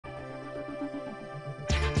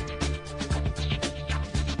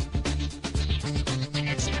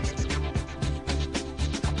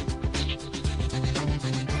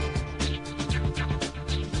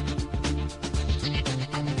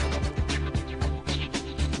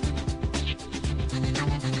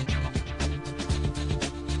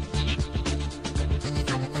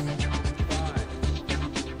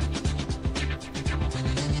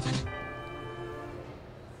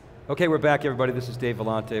Okay, we're back, everybody. This is Dave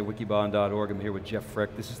Vellante, Wikibon.org. I'm here with Jeff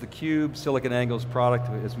Frick. This is theCUBE, SiliconAngle's product.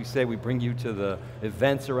 As we say, we bring you to the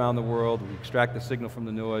events around the world. We extract the signal from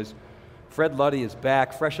the noise. Fred Luddy is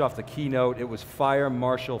back, fresh off the keynote. It was fire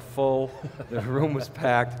marshal full. The room was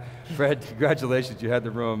packed. Fred, congratulations, you had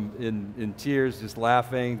the room in tears, just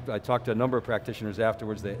laughing. I talked to a number of practitioners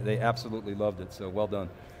afterwards. They absolutely loved it, so well done.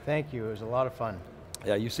 Thank you, it was a lot of fun.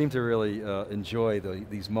 Yeah, you seem to really enjoy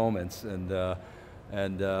these moments,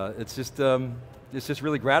 and it's just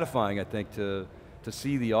really gratifying, I think, to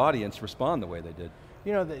see the audience respond the way they did.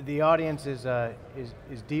 You know, the audience is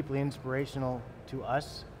deeply inspirational to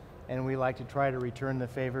us, and we like to try to return the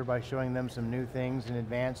favor by showing them some new things in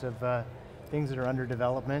advance of things that are under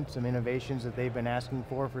development, some innovations that they've been asking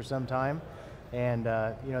for some time, and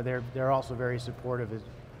you know, they're also very supportive. It's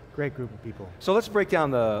a great group of people. So let's break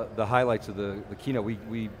down the highlights of the keynote.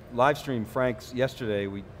 We live streamed Frank's yesterday.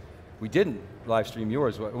 We didn't live stream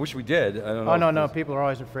yours. I wish we did. I don't know. Oh no, people are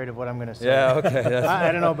always afraid of what I'm going to say. Yeah, okay.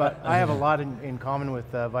 I don't know, but I have a lot in common with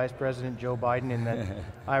Vice President Joe Biden in that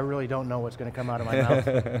I really don't know what's going to come out of my mouth.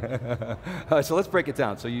 All right, so let's break it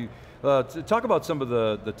down. So you talk about some of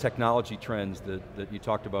the technology trends that you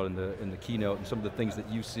talked about in the keynote, and some of the things that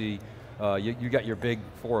you see. You got your big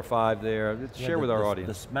 4 or 5 there. Share with our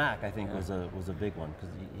audience. The SMAC, I think, was a big one, because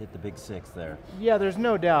you hit the big 6 there. Yeah, there's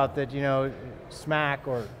no doubt that, you know, SMAC,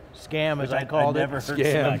 or scam as I called it. Never heard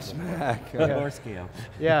SMAC. Or scam.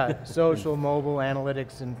 Yeah, social, mobile,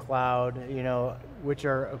 analytics, and cloud, you know, which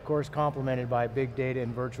are, of course, complemented by big data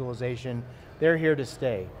and virtualization. They're here to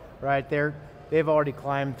stay, right? They've already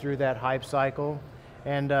climbed through that hype cycle.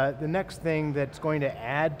 And the next thing that's going to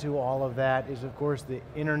add to all of that is, of course, the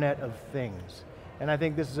Internet of Things. And I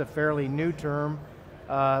think this is a fairly new term,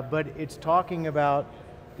 but it's talking about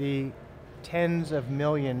the tens of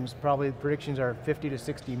millions, probably the predictions are 50 to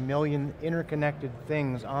 60 million interconnected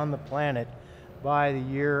things on the planet by the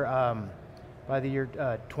year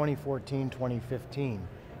 2014, 2015.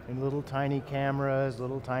 And little tiny cameras,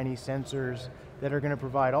 little tiny sensors that are going to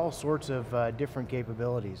provide all sorts of different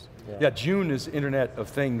capabilities. Yeah, June is Internet of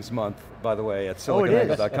Things month, by the way, at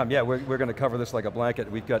SiliconAngle.com. Yeah, we're going to cover this like a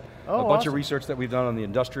blanket. We've got a bunch of research that we've done on the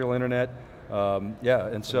industrial internet. Yeah,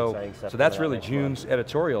 and so that's really June's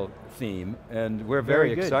editorial theme, and we're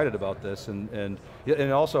very excited about this, and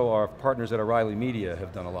also our partners at O'Reilly Media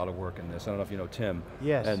have done a lot of work in this. I don't know if you know Tim.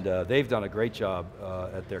 Yes. And they've done a great job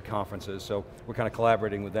at their conferences, so we're kind of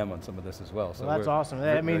collaborating with them on some of this as well. So that's awesome.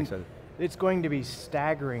 I mean, it's going to be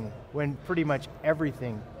staggering when pretty much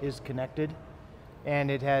everything is connected,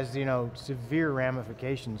 and it has, you know, severe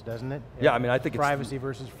ramifications, doesn't it? Yeah, I mean, I think privacy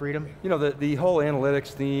versus freedom. You know, the whole analytics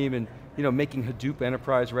theme, and you know, making Hadoop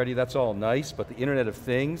enterprise ready, that's all nice, but the Internet of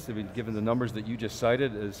Things, I mean, given the numbers that you just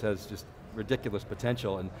cited, has just ridiculous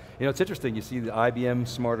potential. And you know, it's interesting, you see the IBM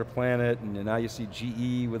Smarter Planet, and now you see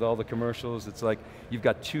GE with all the commercials. It's like, you've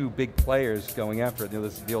got 2 big players going after it. You know,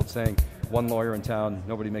 this is the old saying, 1 lawyer in town,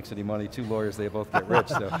 nobody makes any money, 2 lawyers, they both get rich,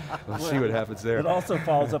 so we'll see what happens there. It also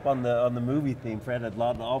follows up on the movie theme, Fred.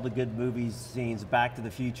 All the good movies, scenes, Back to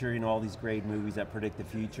the Future, you know, all these great movies that predict the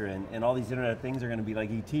future, and all these Internet of Things are going to be like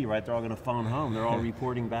ET, right? They're all going to phone home. They're all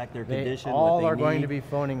reporting back their condition, what they all are need. going to be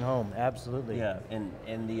phoning home, absolutely. Yeah,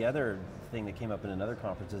 and the other thing that came up in another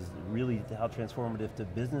conference is really how transformative to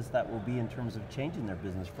business that will be in terms of changing their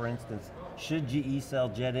business. For instance, should GE sell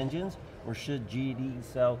jet engines, or should GE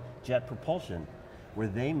sell jet propulsion, where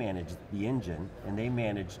they manage the engine and they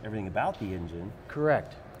manage everything about the engine?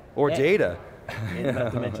 Correct. Or data. And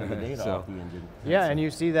not to mention the data off the engine. Yeah, and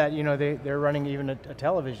you see that, you know, they're running even a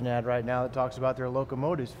television ad right now that talks about their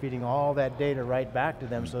locomotives feeding all that data right back to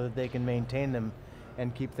them so that they can maintain them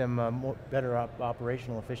and keep them better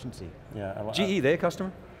operational efficiency. Yeah, GE, they a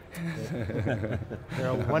customer? They're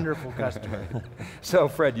a wonderful customer. So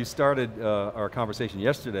Fred, you started our conversation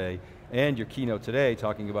yesterday and your keynote today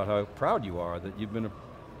talking about how proud you are that you've been a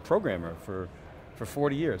programmer for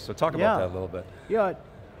 40 years. So talk about that a little bit. Yeah,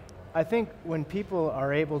 I think when people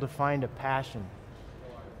are able to find a passion,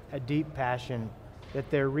 a deep passion that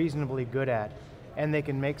they're reasonably good at, and they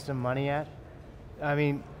can make some money at, I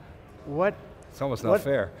mean, it's almost not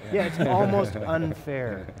fair. Yeah, it's almost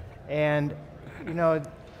unfair. And you know,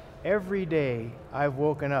 every day I've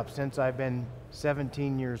woken up since I've been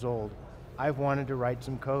 17 years old, I've wanted to write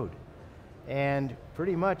some code. And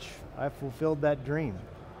pretty much I've fulfilled that dream.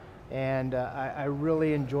 And I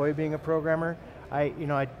really enjoy being a programmer.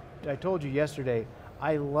 I told you yesterday,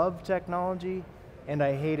 I love technology and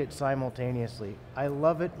I hate it simultaneously. I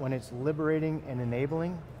love it when it's liberating and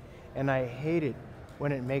enabling, and I hate it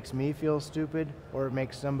when it makes me feel stupid or it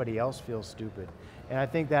makes somebody else feel stupid. And I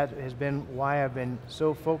think that has been why I've been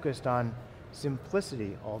so focused on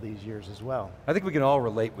simplicity all these years as well. I think we can all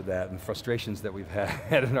relate with that and frustrations that we've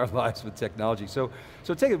had in our lives with technology. So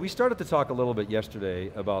take it, we started to talk a little bit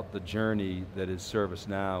yesterday about the journey that is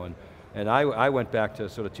ServiceNow, and I went back to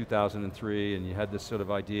sort of 2003, and you had this sort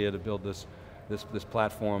of idea to build this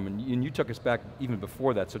platform, and you took us back even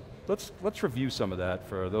before that. So let's review some of that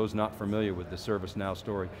for those not familiar with the ServiceNow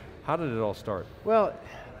story. How did it all start? Well,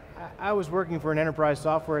 I was working for an enterprise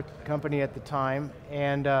software company at the time,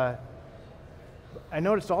 and I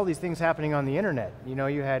noticed all these things happening on the internet. You know,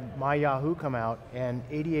 you had My Yahoo come out, and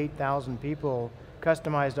 88,000 people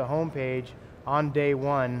customized a homepage on day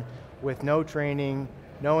one with no training,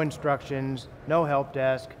 no instructions, no help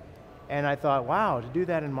desk. And I thought, wow, to do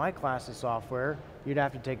that in my class of software, you'd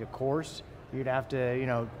have to take a course, you'd have to, you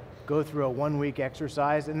know, go through a 1-week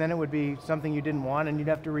exercise, and then it would be something you didn't want and you'd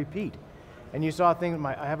have to repeat. And you saw things,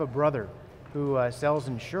 I have a brother who sells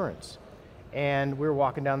insurance, and we were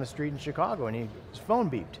walking down the street in Chicago, and his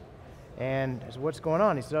phone beeped. And I said, what's going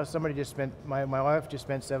on? He said, oh, somebody just spent, my wife just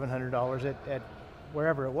spent $700 at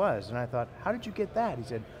wherever it was. And I thought, how did you get that? He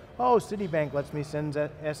said, oh, Citibank lets me send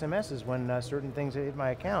SMSs when certain things hit my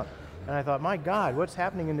account. And I thought, my God, what's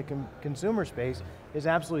happening in the consumer space is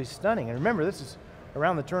absolutely stunning. And remember, this is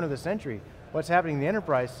around the turn of the century. What's happening in the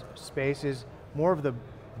enterprise space is more of the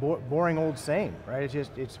boring old same, right?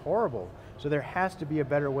 It's horrible. So there has to be a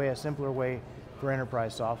better way, a simpler way for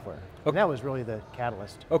enterprise software. Okay. And that was really the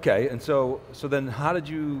catalyst. Okay, and so then how did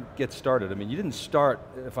you get started? I mean, you didn't start,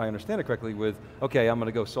 if I understand it correctly, with, okay, I'm going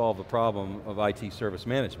to go solve the problem of IT service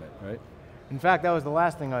management, right? In fact, that was the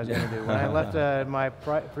last thing I was going to do. When I left my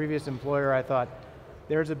previous employer, I thought,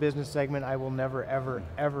 there's a business segment I will never, ever,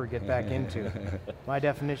 ever get back into. My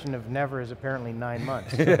definition of never is apparently 9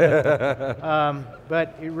 months.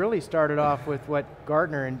 But it really started off with what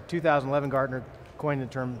Gartner, in 2011, Gartner coined the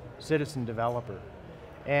term citizen developer.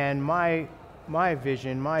 And my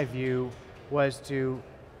vision, my view, was to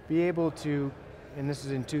be able to, and this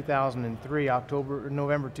is in 2003,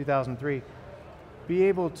 November 2003, be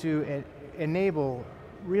able to enable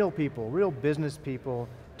real people, real business people,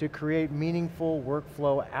 to create meaningful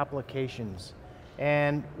workflow applications.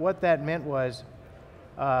 And what that meant was,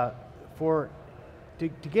 to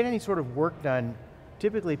get any sort of work done,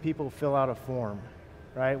 typically people fill out a form,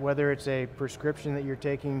 right? Whether it's a prescription that you're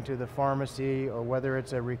taking to the pharmacy, or whether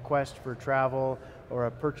it's a request for travel, or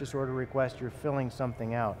a purchase order request, you're filling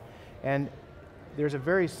something out. And there's a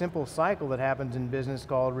very simple cycle that happens in business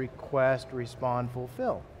called request, respond,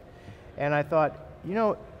 fulfill. And I thought, you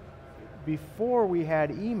know, before we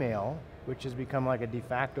had email, which has become like a de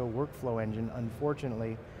facto workflow engine,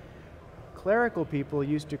 unfortunately, clerical people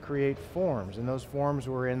used to create forms, and those forms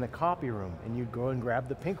were in the copy room, and you'd go and grab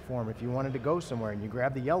the pink form if you wanted to go somewhere, and you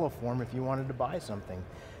grab the yellow form if you wanted to buy something.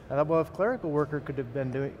 I thought, well, if clerical workers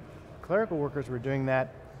were doing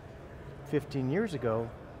that 15 years ago,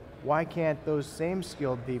 why can't those same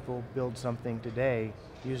skilled people build something today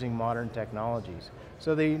using modern technologies?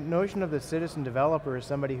 So the notion of the citizen developer is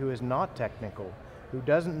somebody who is not technical, who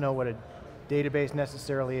doesn't know what a database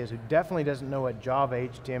necessarily is, who definitely doesn't know what Java,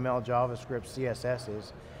 HTML, JavaScript, CSS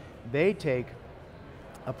is. They take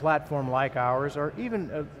a platform like ours, or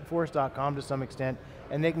even Force.com to some extent,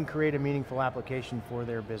 and they can create a meaningful application for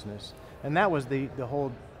their business. And that was the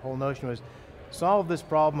whole notion, was solve this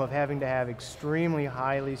problem of having to have extremely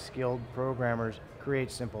highly skilled programmers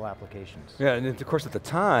create simple applications. Yeah, and of course at the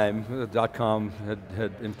time, .com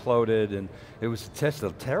had imploded, and it was just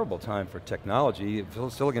a terrible time for technology.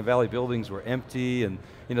 Silicon Valley buildings were empty, and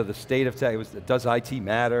you know, the state of tech, does IT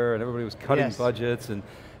matter, and everybody was cutting budgets, and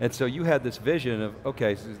so you had this vision of,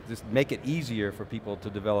 okay, so just make it easier for people to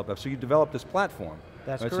develop. So you developed this platform.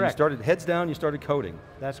 That's correct. So you started, heads down, you started coding.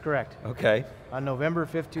 That's correct. Okay. On November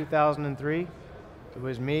 5th, 2003, it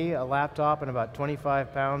was me, a laptop, and about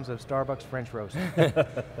 25 pounds of Starbucks French roast.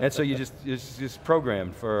 And so you just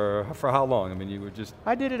programmed for how long? I mean, you were just...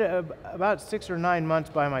 I did it about 6 or 9 months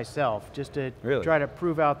by myself, just to try to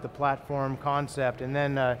prove out the platform concept, and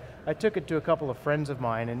then I took it to a couple of friends of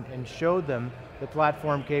mine and showed them the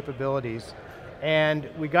platform capabilities, and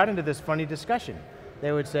we got into this funny discussion.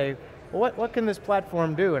 They would say, well, what can this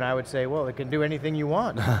platform do? And I would say, well, it can do anything you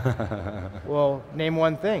want. Well, name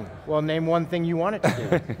one thing. Well, name one thing you want it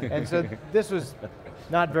to do. And so this was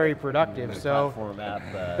not very productive. So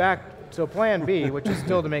so plan B, which is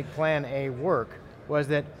still to make plan A work, was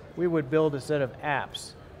that we would build a set of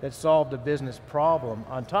apps that solved a business problem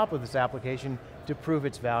on top of this application to prove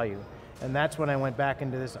its value. And that's when I went back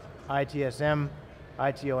into this ITSM,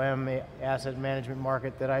 ITOM asset management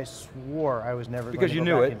market that I swore I was never going to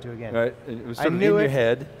go back into again. Right? It was sort of in your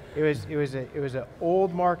head. It was an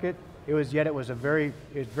old market. it was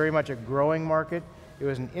very much a growing market. It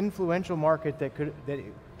was an influential market that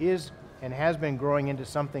is and has been growing into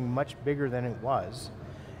something much bigger than it was.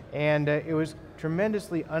 And it was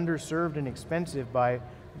tremendously underserved and expensive by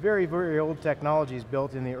very, very old technologies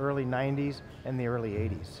built in the early 90s and the early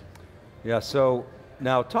 80s. Yeah, so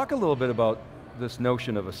now talk a little bit about this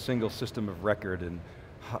notion of a single system of record, and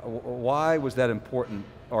why was that important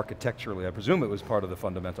architecturally? I presume it was part of the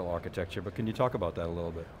fundamental architecture, but can you talk about that a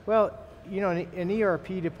little bit? Well, you know, an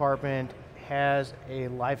ERP department has a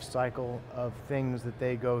life cycle of things that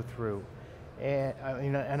they go through. And,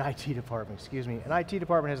 an IT department, excuse me. An IT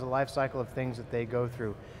department has a life cycle of things that they go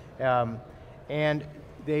through. And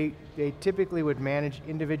they typically would manage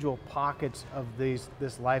individual pockets of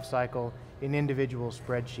this life cycle in individual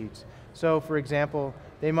spreadsheets. So for example,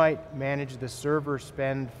 they might manage the server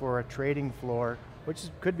spend for a trading floor, which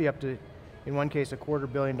could be up to, in one case,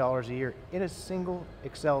 $250 million a year, in a single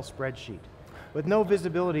Excel spreadsheet, with no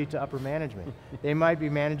visibility to upper management. They might be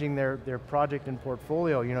managing their project and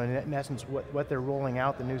portfolio, you know, in essence, what they're rolling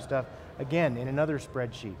out, the new stuff, again, in another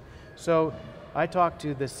spreadsheet. So I talked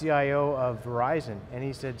to the CIO of Verizon, and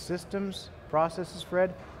he said, systems, processes,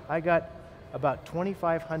 Fred, I got about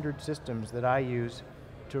 2,500 systems that I use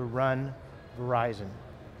to run Verizon.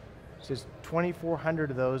 He says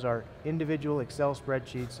 2,400 of those are individual Excel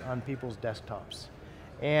spreadsheets on people's desktops.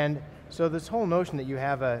 And so this whole notion that you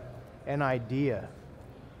have an idea,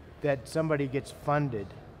 that somebody gets funded,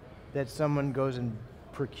 that someone goes and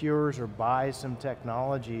procures or buys some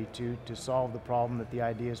technology to solve the problem that the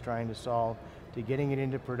idea is trying to solve, to getting it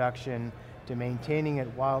into production, to maintaining it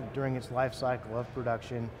during its life cycle of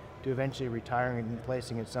production, to eventually retiring it and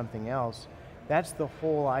replacing it something else. That's the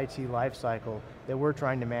whole IT life cycle that we're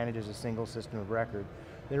trying to manage as a single system of record.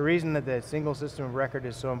 The reason that the single system of record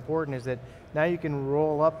is so important is that now you can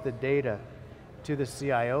roll up the data to the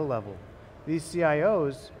CIO level. These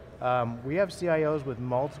CIOs, we have CIOs with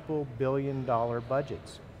multiple billion-dollar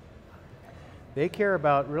budgets. They care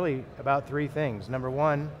really about three things. Number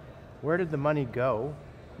one, where did the money go?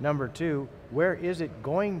 Number two, where is it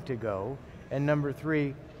going to go? And number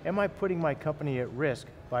three, am I putting my company at risk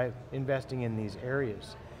by investing in these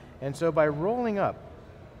areas? And so by rolling up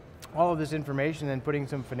all of this information and putting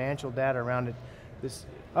some financial data around it, this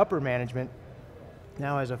upper management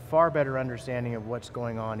now has a far better understanding of what's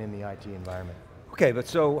going on in the IT environment. Okay, but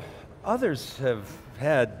so others have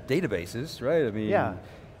had databases, right? I mean, yeah.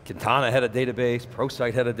 Quintana had a database,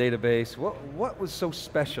 ProSite had a database. What was so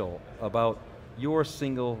special about your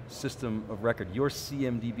single system of record, your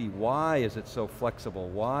CMDB? Why is it so flexible?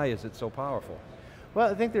 Why is it so powerful? Well,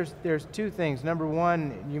 I think there's two things. Number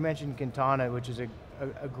one, you mentioned Quintana, which is a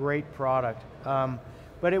great product,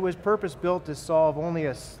 but it was purpose-built to solve only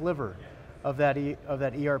a sliver of that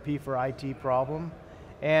ERP for IT problem,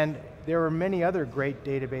 and there were many other great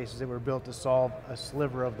databases that were built to solve a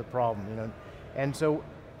sliver of the problem, you know. And so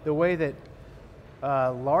the way that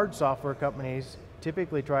large software companies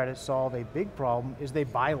typically try to solve a big problem is they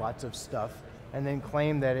buy lots of stuff and then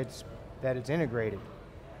claim that it's integrated.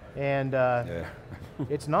 And yeah.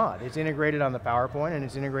 It's not. It's integrated on the PowerPoint and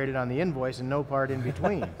it's integrated on the invoice and no part in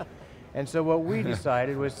between. And so what we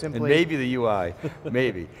decided was simply— and maybe the UI,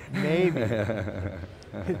 maybe. Maybe.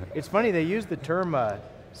 It's funny, they use the term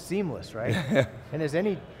seamless, right? And as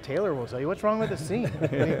any tailor will tell you, what's wrong with the seam? I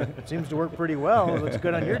mean, it seems to work pretty well, it looks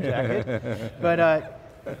good on your jacket. But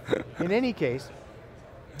in any case,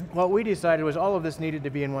 what we decided was all of this needed to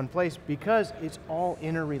be in one place because it's all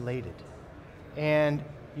interrelated. And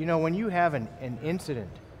you know, when you have an incident,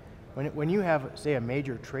 when you have, say, a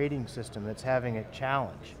major trading system that's having a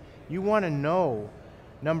challenge, you want to know,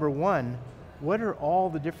 number one, what are all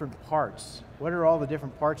the different parts? What are all the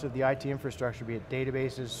different parts of the IT infrastructure, be it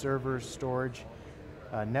databases, servers, storage,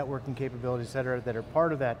 networking capabilities, et cetera, that are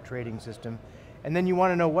part of that trading system? And then you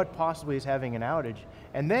want to know what possibly is having an outage.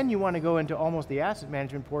 And then you want to go into almost the asset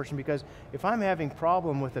management portion, because if I'm having a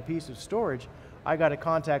problem with a piece of storage, I got to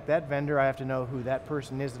contact that vendor, I have to know who that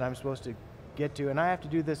person is that I'm supposed to get to, and I have to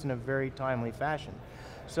do this in a very timely fashion.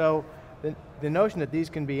 So the notion that these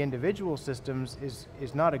can be individual systems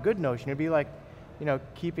is not a good notion. It'd be like, you know,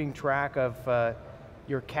 keeping track of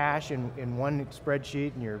your cash in one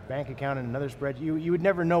spreadsheet and your bank account in another spreadsheet. You would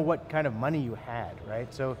never know what kind of money you had,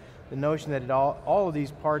 right? So the notion that all of these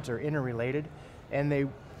parts are interrelated, and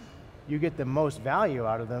you get the most value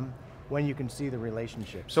out of them when you can see the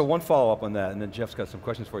relationships. So one follow-up on that, and then Jeff's got some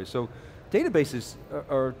questions for you. So databases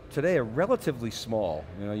are today are relatively small.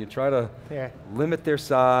 You know, you try to limit their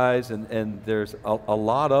size, and there's a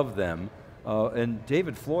lot of them. And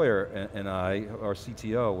David Floyer and I, our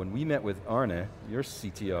CTO, when we met with Arne, your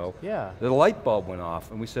CTO, the light bulb went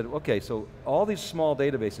off and we said, okay, so all these small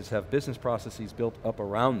databases have business processes built up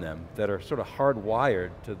around them that are sort of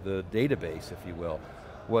hardwired to the database, if you will.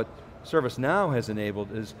 What ServiceNow has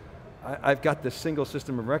enabled is, I've got this single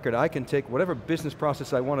system of record, I can take whatever business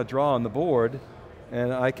process I want to draw on the board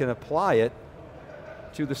and I can apply it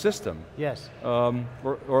to the system. Yes.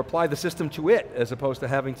 Or apply the system to it, as opposed to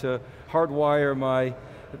having to hardwire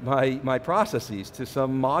my processes to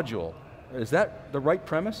some module. Is that the right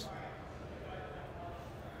premise?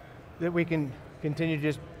 That we can continue to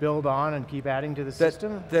just build on and keep adding to the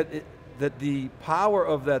system? That the power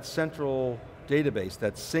of that central database,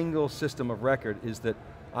 that single system of record, is that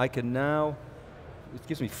I can now, it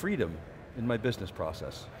gives me freedom in my business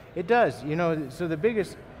process. It does, you know, so the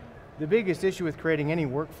biggest issue with creating any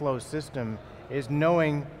workflow system is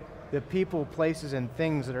knowing the people, places, and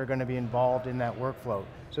things that are going to be involved in that workflow.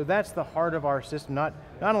 So that's the heart of our system, not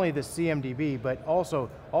only the CMDB, but also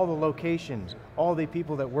all the locations, all the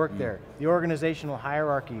people that work there, the organizational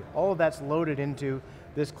hierarchy, all of that's loaded into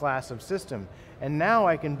this class of system. And now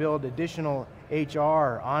I can build additional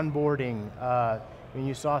HR, onboarding, and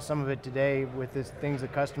you saw some of it today with the things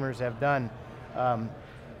that customers have done.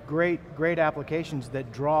 Great applications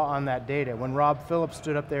that draw on that data. When Rob Phillips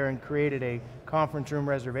stood up there and created a conference room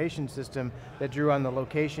reservation system that drew on the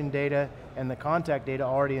location data and the contact data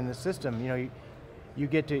already in the system, you know, you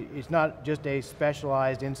get to, it's not just a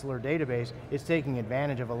specialized insular database, it's taking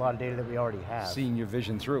advantage of a lot of data that we already have. Seeing your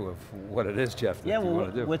vision through of what it is, Jeff, that yeah, you well,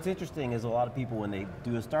 want to do. What's interesting is a lot of people, when they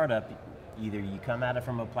do a startup, either you come at it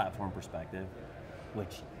from a platform perspective,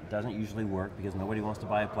 which doesn't usually work because nobody wants to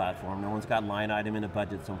buy a platform. No one's got line item in a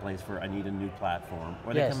budget someplace for I need a new platform.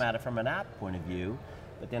 Or they come at it from an app point of view.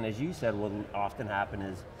 But then as you said, what will often happen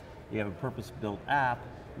is you have a purpose-built app,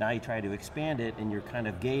 now you try to expand it and you're kind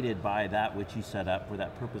of gated by that which you set up for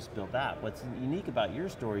that purpose-built app. What's unique about your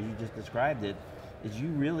story, you just described it, is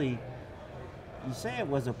you say it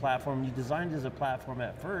was a platform, you designed it as a platform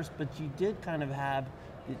at first, but you did kind of have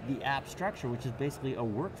the app structure, which is basically a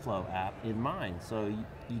workflow app in mind. So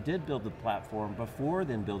you did build the platform before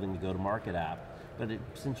then building the go-to-market app, but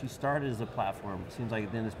since you started as a platform, it seems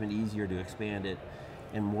like then it's been easier to expand it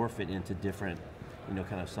and morph it into different, you know,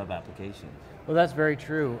 kind of sub-applications. Well, that's very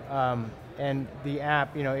true. And the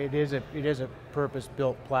app, you know, it is a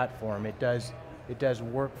purpose-built platform. It does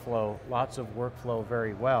workflow, lots of workflow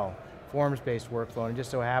very well, forms-based workflow, and it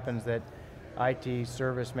just so happens that IT,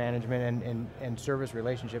 service management, and service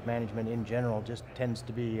relationship management in general just tends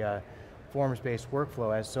to be forms-based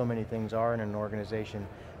workflow, as so many things are in an organization.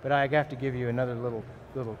 But I have to give you another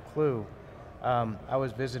little clue. I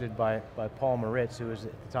was visited by Paul Maritz, who was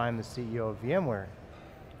at the time the CEO of VMware,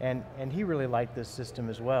 and he really liked this system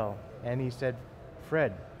as well. And he said,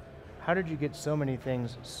 Fred, how did you get so many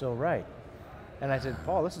things so right? And I said,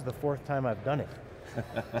 Paul, this is the 4th time I've done it.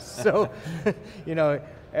 So, you know,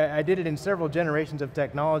 I did it in several generations of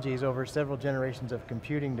technologies over several generations of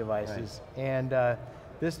computing devices. Right. And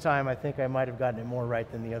this time I think I might have gotten it more right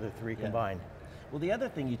than the other 3 combined. Well, the other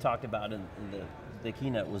thing you talked about in the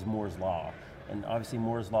keynote was Moore's Law. And obviously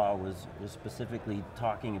Moore's Law was specifically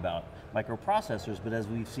talking about microprocessors, but as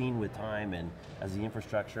we've seen with time and as the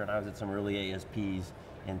infrastructure, and I was at some early ASPs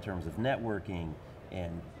in terms of networking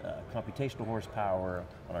and computational horsepower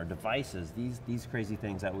on our devices, these crazy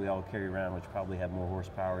things that we all carry around, which probably have more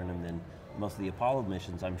horsepower in them than most of the Apollo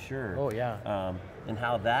missions, I'm sure. Oh yeah. And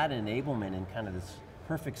how that enablement and kind of this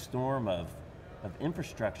perfect storm of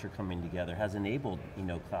infrastructure coming together has enabled, you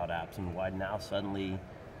know, cloud apps, and why now suddenly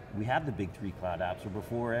we have the big 3 cloud apps, where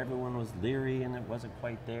before everyone was leery and it wasn't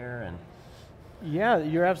quite there. And yeah,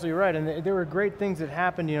 you're absolutely right, and there were great things that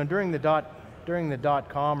happened, you know, during the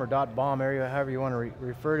dot-com or dot-bomb area, however you want to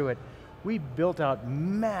refer to it. We built out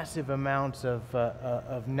massive amounts of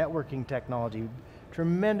networking technology,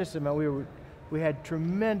 tremendous amount. We had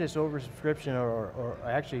tremendous oversubscription, or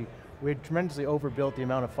actually, we had tremendously overbuilt the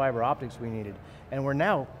amount of fiber optics we needed, and we're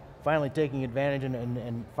now finally taking advantage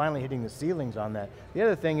and finally hitting the ceilings on that. The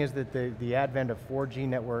other thing is that the advent of 4G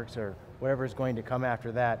networks, or whatever is going to come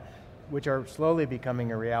after that, which are slowly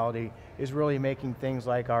becoming a reality, is really making things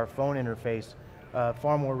like our phone interface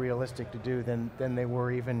far more realistic to do than they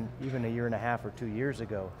were even a year and a half or 2 years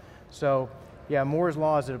ago. So yeah, Moore's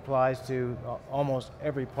Law, as it applies to almost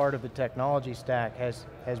every part of the technology stack, has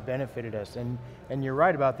benefited us. And you're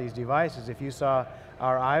right about these devices. If you saw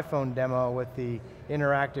our iPhone demo with the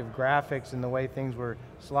interactive graphics and the way things were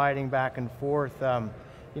sliding back and forth,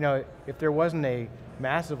 you know, if there wasn't a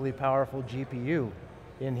massively powerful GPU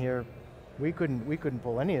in here, we couldn't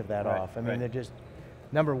pull any of that off. I mean, they're just,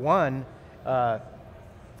 number one,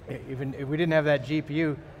 Even if we didn't have that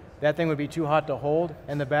GPU, that thing would be too hot to hold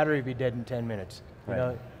and the battery would be dead in 10 minutes. You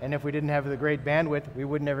know? And if we didn't have the great bandwidth, we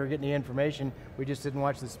would never get any information, we just didn't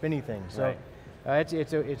watch the spinny thing. So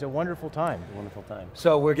it's a wonderful time. It's a wonderful time.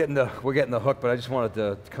 So we're getting the hook, but I just wanted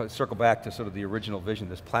to circle back to sort of the original vision,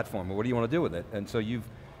 this platform. What do you want to do with it? And so you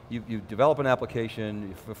develop an application,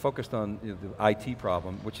 you've focused on the IT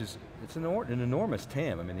problem, which is, it's an enormous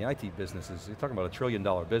TAM. I mean, the IT business is, you're talking about $1 trillion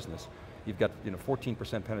business. You've got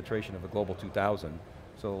 14% penetration of the Global 2000.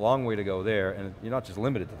 So a long way to go there, and you're not just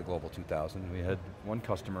limited to the Global 2000. We had one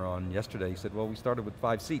customer on yesterday, he said, well, we started with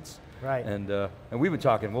 5 seats. Right. And we've been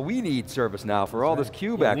talking, well, we need ServiceNow for all this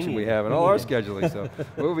CUBE action we have and all our scheduling, so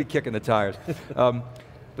we'll be kicking the tires.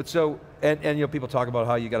 But so, and people talk about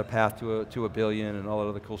how you got a path to $1 billion and all that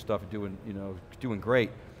other cool stuff, you're doing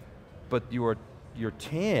great. But your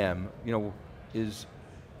TAM, is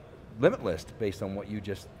limitless based on what you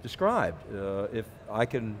just described. If I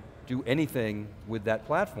can do anything with that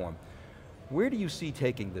platform, where do you see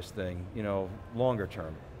taking this thing, longer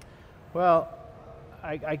term? Well,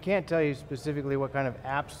 I can't tell you specifically what kind of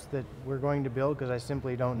apps that we're going to build because I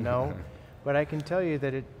simply don't know, but I can tell you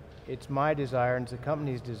that it's my desire and it's the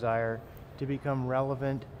company's desire to become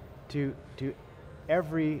relevant to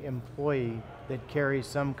every employee that carries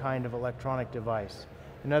some kind of electronic device.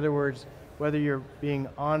 In other words, whether you're being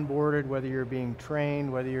onboarded, whether you're being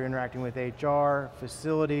trained, whether you're interacting with HR,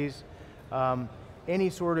 facilities, any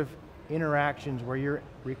sort of interactions where you're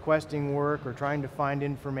requesting work or trying to find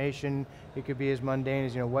information. It could be as mundane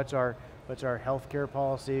as, what's our healthcare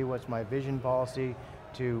policy, what's my vision policy,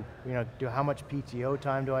 to how much PTO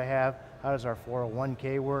time do I have, how does our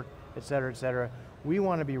 401k work, et cetera, et cetera. We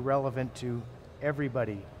want to be relevant to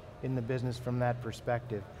everybody in the business from that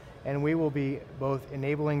perspective. And we will be both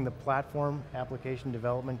enabling the platform application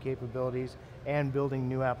development capabilities and building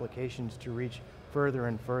new applications to reach further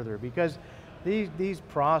and further. Because these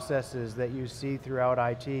processes that you see throughout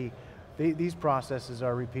IT, these processes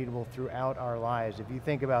are repeatable throughout our lives. If you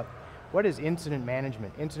think about, what is incident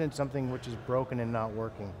management? Incident, something which is broken and not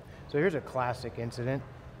working. So here's a classic incident.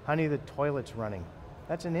 Honey, the toilet's running.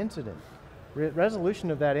 That's an incident.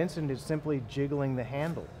 Resolution of that incident is simply jiggling the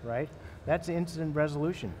handle, right? That's incident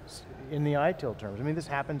resolution in the ITIL terms. I mean, this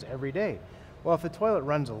happens every day. Well, if the toilet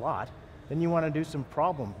runs a lot, then you want to do some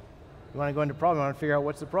problem. You want to go into problem, you want to figure out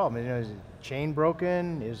what's the problem. Is the chain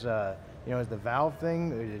broken? Is the valve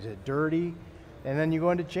thing, is it dirty? And then you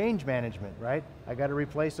go into change management, right? I got to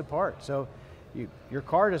replace a part. So your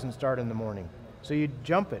car doesn't start in the morning. So you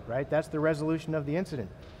jump it, right? That's the resolution of the incident.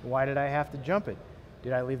 Why did I have to jump it?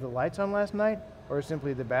 Did I leave the lights on last night? Or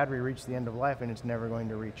simply the battery reached the end of life and it's never going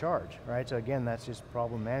to recharge, right? So again, that's just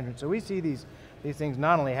problem management. So we see these things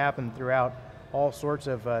not only happen throughout all sorts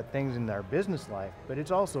of things in our business life, but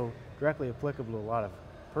it's also directly applicable to a lot of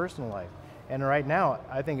personal life. And right now,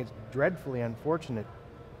 I think it's dreadfully unfortunate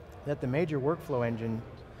that the major workflow engine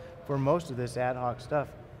for most of this ad hoc stuff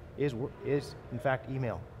is in fact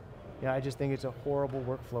email. I just think it's a horrible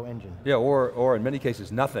workflow engine. Yeah, or in many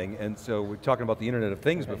cases nothing. And so we're talking about the Internet of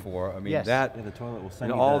Things before. I mean, yes. that the toilet will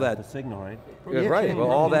send all the signal, right? Yeah, right. Well,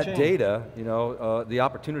 all that data, the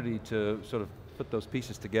opportunity to sort of put those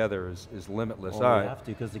pieces together is limitless. Well, all right. We have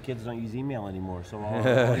to, because the kids don't use email anymore. So all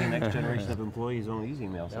the next generation of employees don't use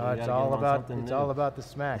email. So no, it's all about the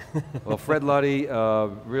smack. Well, Fred Luddy,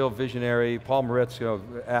 real visionary. Paul Moritz,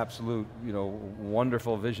 absolute,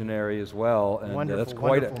 wonderful visionary as well. And that's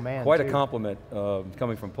quite a compliment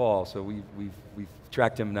coming from Paul. So we've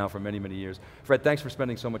tracked him now for many, many years. Fred, thanks for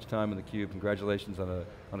spending so much time in theCUBE. Congratulations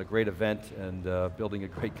on a great event and building a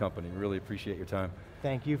great company. Really appreciate your time.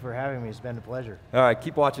 Thank you for having me, it's been a pleasure. All right,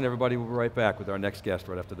 keep watching everybody. We'll be right back with our next guest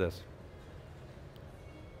right after this.